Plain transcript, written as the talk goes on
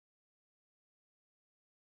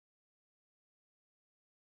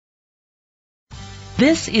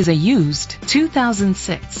This is a used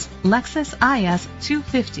 2006 Lexus IS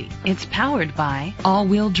 250. It's powered by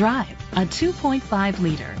all-wheel drive, a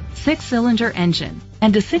 2.5-liter, 6-cylinder engine,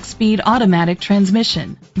 and a 6-speed automatic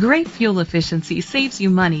transmission. Great fuel efficiency saves you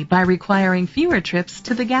money by requiring fewer trips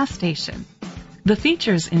to the gas station. The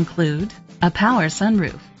features include a power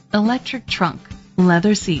sunroof, electric trunk,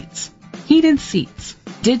 leather seats, heated seats,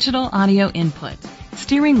 digital audio input,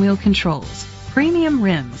 steering wheel controls, premium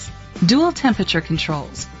rims, dual temperature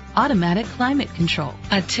controls, automatic climate control,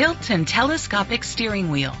 a tilt and telescopic steering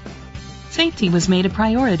wheel. Safety was made a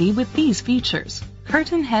priority with these features: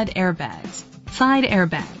 curtain head airbags, side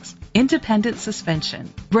airbags, independent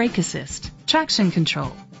suspension, brake assist, traction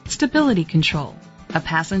control, stability control, a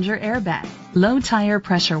passenger airbag, low tire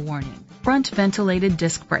pressure warning, front ventilated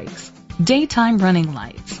disc brakes, daytime running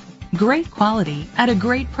lights. Great quality at a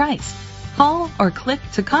great price. Call or click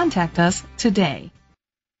to contact us today.